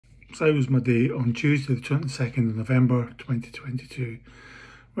how was my day on Tuesday the 22nd of November 2022?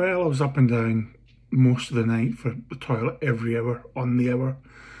 Well, I was up and down most of the night for the toilet every hour, on the hour.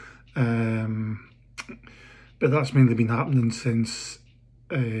 But that's mainly been happening since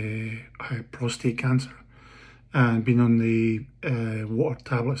I had prostate cancer, and being on the water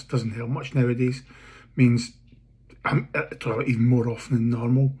tablets doesn't help much nowadays. Means I'm at the toilet even more often than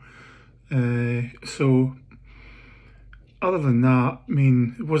normal. So other than that, I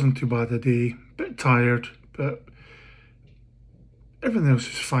mean, it wasn't too bad a day. Bit tired, but everything else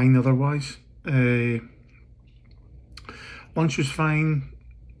is fine otherwise. Lunch was fine,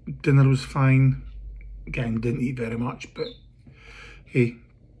 dinner was fine. Again, didn't eat very much, but hey,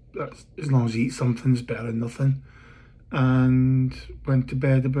 that's, as long as you eat something, it's better than nothing. And went to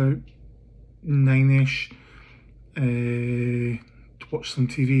bed about 9ish to watch some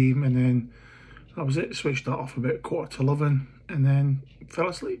TV, and then that was it. Switched that off about 11:15, and then fell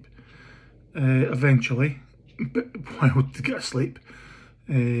asleep. Eventually, a bit wild to get asleep,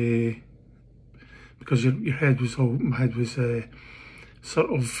 because your head was all, my head was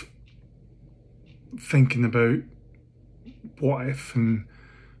sort of thinking about what if and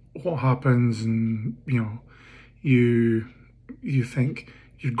what happens, and you know, you think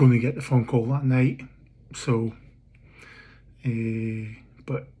you're going to get the phone call that night. So,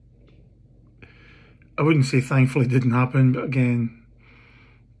 but I wouldn't say thankfully it didn't happen, but again,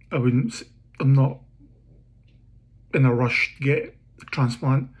 I'm not in a rush to get the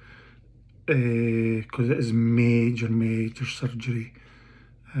transplant, because it is major surgery.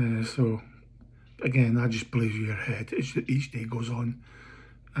 So again, I just believe your head as each day goes on,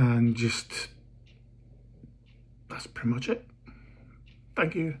 and just that's pretty much it.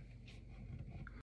 Thank you.